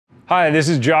Hi, this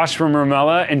is Josh from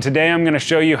Ramella, and today I'm going to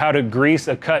show you how to grease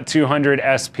a Cut 200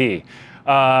 SP.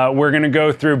 We're going to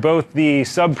go through both the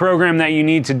sub-program that you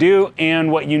need to do and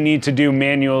what you need to do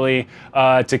manually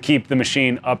to keep the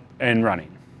machine up and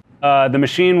running. The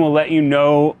machine will let you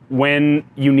know when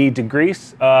you need to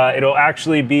grease. It'll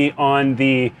actually be on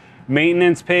the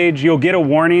maintenance page. You'll get a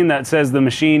warning that says the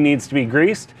machine needs to be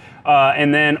greased.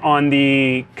 And then on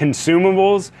the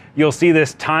consumables, you'll see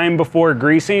this time before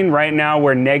greasing. Right now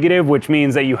we're negative, which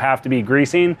means that you have to be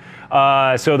greasing.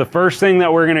 So the first thing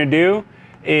that we're gonna do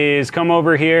is come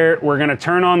over here. We're gonna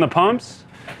turn on the pumps,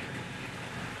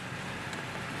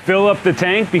 fill up the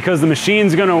tank because the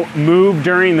machine's gonna move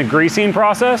during the greasing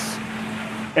process.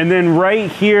 And then right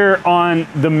here on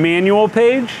the manual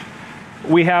page,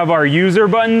 we have our user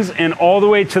buttons, and all the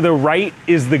way to the right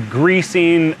is the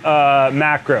greasing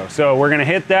macro. So we're gonna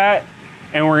hit that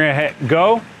and we're gonna hit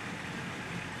go.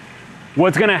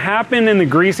 What's gonna happen in the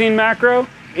greasing macro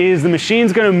is the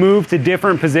machine's gonna move to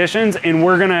different positions, and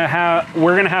we're gonna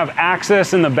have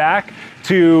access in the back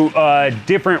to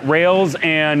different rails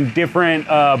and different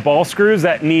ball screws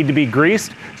that need to be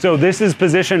greased. So this is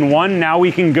position 1. Now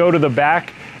we can go to the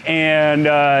back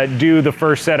and do the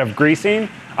first set of greasing.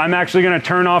 I'm actually gonna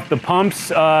turn off the pumps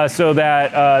so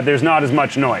that there's not as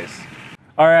much noise.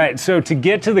 All right, so to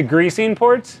get to the greasing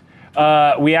ports,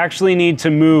 we actually need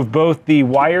to move both the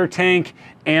wire tank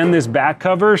and this back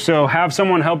cover. So have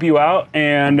someone help you out,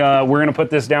 and we're gonna put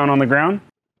this down on the ground.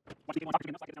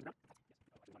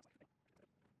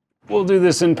 We'll do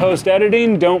this in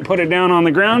post-editing. Don't put it down on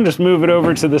the ground, just move it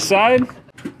over to the side.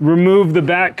 Remove the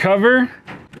back cover.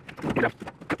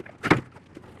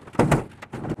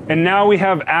 And now we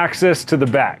have access to the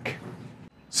back.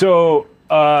 So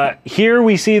here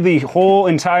we see the whole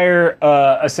entire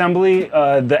assembly,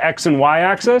 the X and Y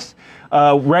axis.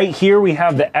 Right here we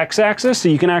have the X axis, so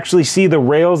you can actually see the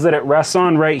rails that it rests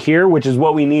on right here, which is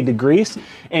what we need to grease.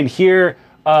 And here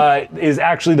is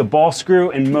actually the ball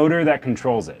screw and motor that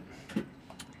controls it.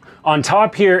 On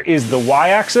top here is the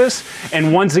Y-axis,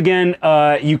 and once again,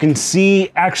 you can see,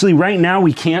 actually right now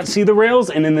we can't see the rails,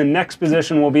 and in the next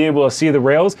position we'll be able to see the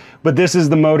rails, but this is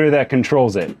the motor that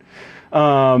controls it.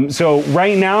 So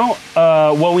right now,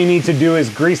 what we need to do is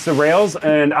grease the rails,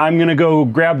 and I'm gonna go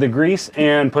grab the grease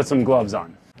and put some gloves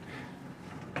on.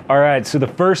 All right, so the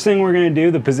first thing we're gonna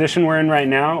do, the position we're in right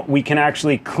now, we can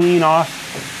actually clean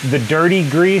off the dirty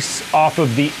grease off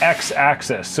of the X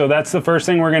axis. So that's the first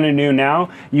thing we're gonna do now.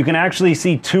 You can actually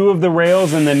see 2 of the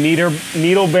rails and the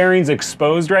needle bearings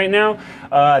exposed right now.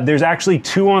 There's actually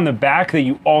 2 on the back that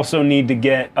you also need to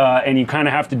get, and you kind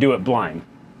of have to do it blind.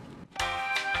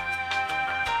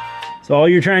 So all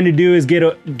you're trying to do is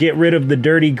get rid of the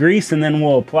dirty grease, and then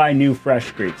we'll apply new fresh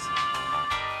grease.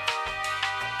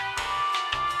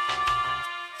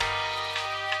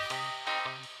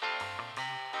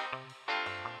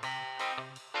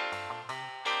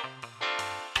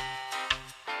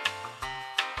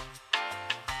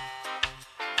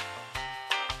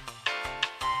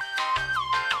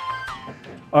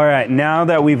 All right, now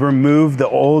that we've removed the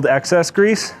old excess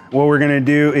grease, what we're gonna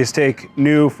do is take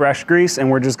new fresh grease, and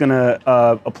we're just gonna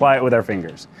apply it with our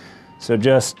fingers. So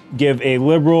just give a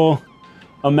liberal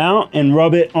amount and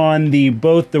rub it on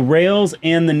both the rails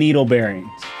and the needle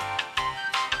bearings.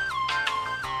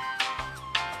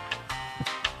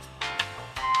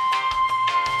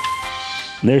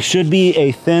 There should be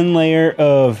a thin layer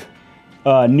of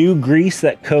new grease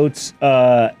that coats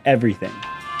everything.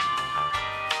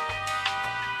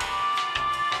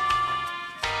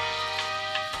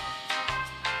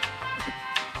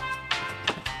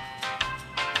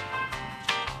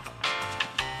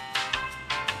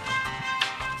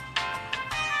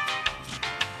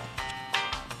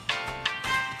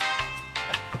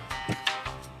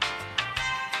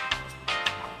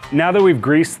 Now that we've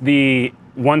greased the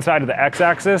one side of the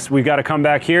X-axis, we've got to come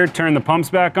back here, turn the pumps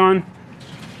back on,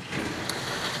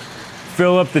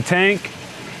 fill up the tank.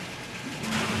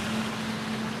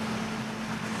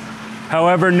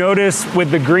 However, notice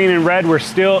with the green and red, we're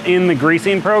still in the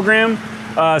greasing program.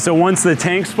 So once the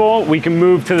tank's full, we can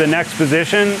move to the next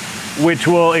position, which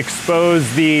will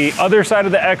expose the other side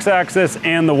of the X-axis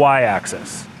and the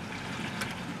Y-axis.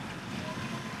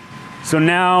 So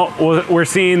now we're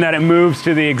seeing that it moves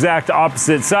to the exact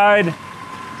opposite side.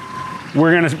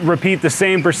 We're gonna repeat the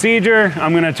same procedure.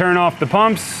 I'm gonna turn off the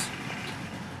pumps,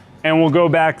 and we'll go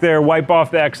back there, wipe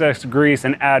off the excess grease,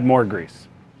 and add more grease.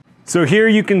 So here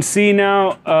you can see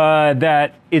now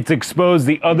that it's exposed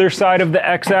the other side of the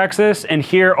X-axis, and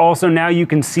here also now you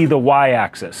can see the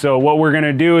Y-axis. So what we're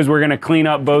gonna do is we're gonna clean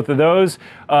up both of those,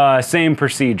 same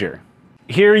procedure.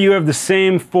 Here you have the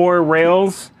same 4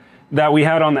 rails that we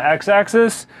had on the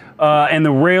x-axis, and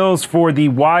the rails for the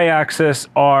y-axis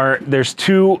are, there's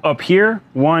 2 up here,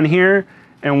 1 here,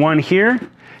 and 1 here.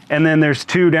 And then there's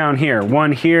 2 down here,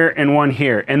 1 here and 1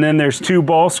 here. And then there's 2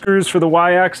 ball screws for the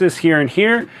y-axis here and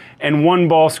here, and 1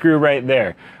 ball screw right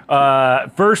there.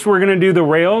 First, we're gonna do the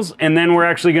rails, and then we're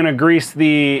actually gonna grease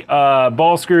the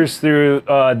ball screws through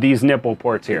these nipple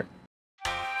ports here.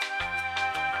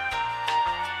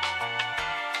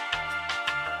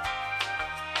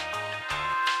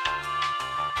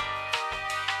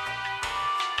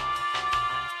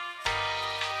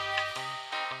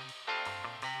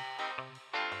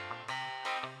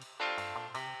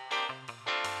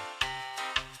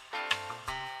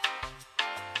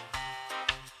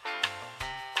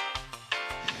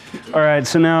 All right,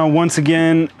 so now once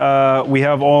again, we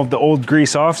have all of the old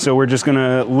grease off, so we're just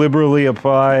gonna liberally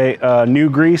apply new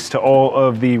grease to all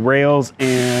of the rails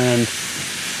and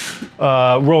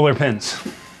roller pins.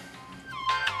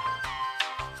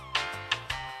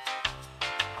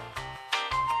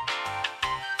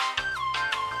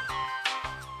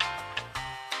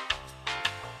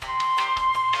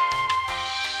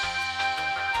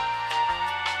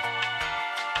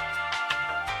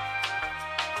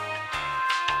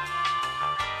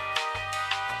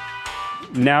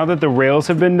 Now that the rails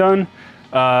have been done,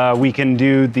 we can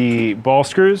do the ball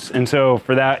screws. And so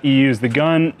for that, you use the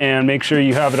gun and make sure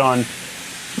you have it on.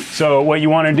 So what you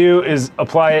want to do is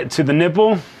apply it to the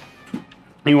nipple.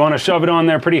 You want to shove it on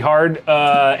there pretty hard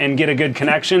and get a good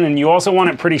connection. And you also want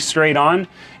it pretty straight on.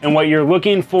 And what you're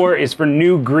looking for is for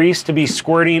new grease to be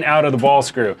squirting out of the ball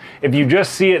screw. If you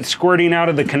just see it squirting out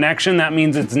of the connection, that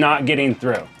means it's not getting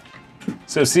through.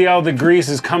 So see how the grease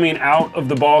is coming out of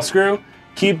the ball screw?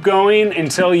 Keep going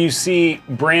until you see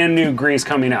brand new grease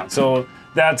coming out. So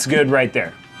that's good right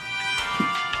there.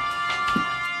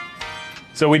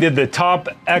 So we did the top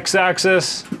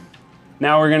x-axis.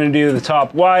 Now we're gonna do the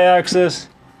top y-axis.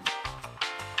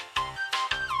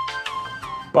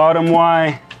 Bottom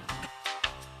y.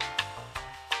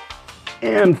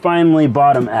 And finally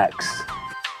bottom x.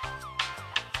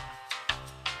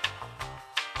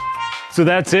 So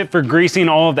that's it for greasing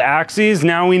all of the axes.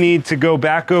 Now we need to go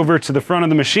back over to the front of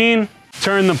the machine,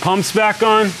 turn the pumps back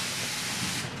on,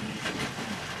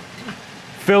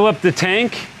 fill up the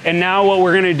tank, and now what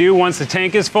we're gonna do once the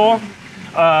tank is full,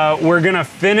 we're gonna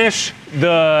finish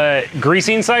the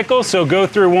greasing cycle, so go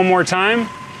through one more time.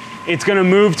 It's gonna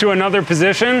move to another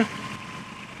position.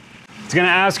 It's gonna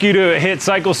ask you to hit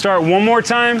cycle start one more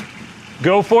time,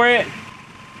 go for it,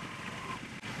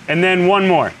 and then one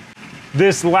more.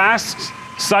 This last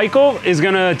cycle is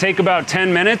gonna take about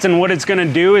 10 minutes, and what it's gonna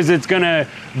do is it's gonna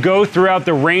go throughout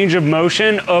the range of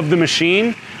motion of the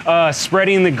machine,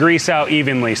 spreading the grease out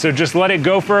evenly. So just let it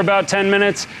go for about 10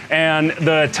 minutes, and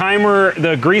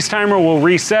the grease timer will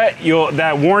reset.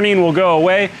 That warning will go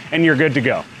away, and you're good to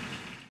go.